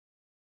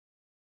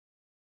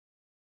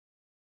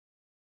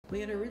We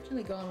had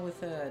originally gone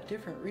with a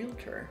different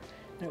realtor,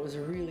 and it was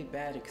a really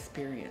bad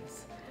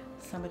experience.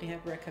 Somebody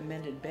had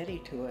recommended Betty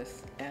to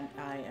us, and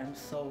I am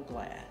so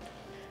glad.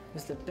 It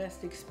was the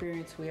best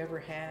experience we ever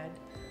had.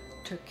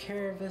 Took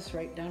care of us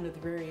right down to the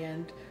very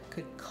end.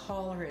 Could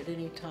call her at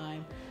any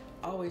time.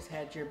 Always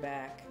had your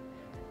back.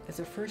 As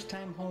a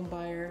first-time home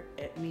buyer,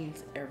 it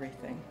means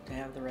everything to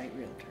have the right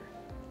realtor.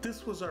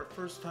 This was our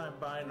first time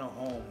buying a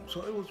home,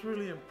 so it was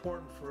really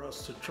important for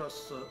us to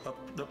trust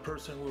the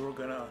person who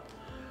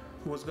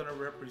was gonna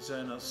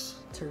represent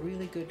us. It's a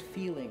really good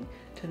feeling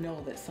to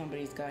know that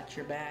somebody's got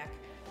your back.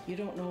 You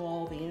don't know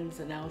all the ins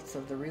and outs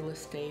of the real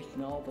estate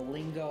and all the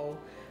lingo.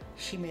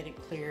 She made it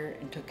clear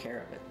and took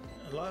care of it.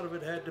 A lot of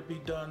it had to be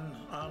done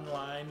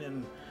online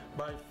and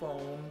by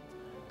phone,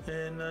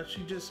 and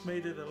she just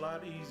made it a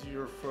lot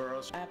easier for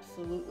us.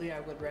 Absolutely,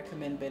 I would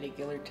recommend Betty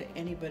Gillard to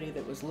anybody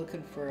that was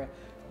looking for a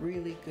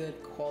really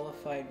good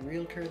qualified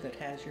realtor that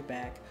has your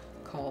back.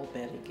 Call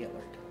Betty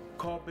Gillard.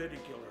 Call Betty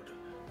Gillard.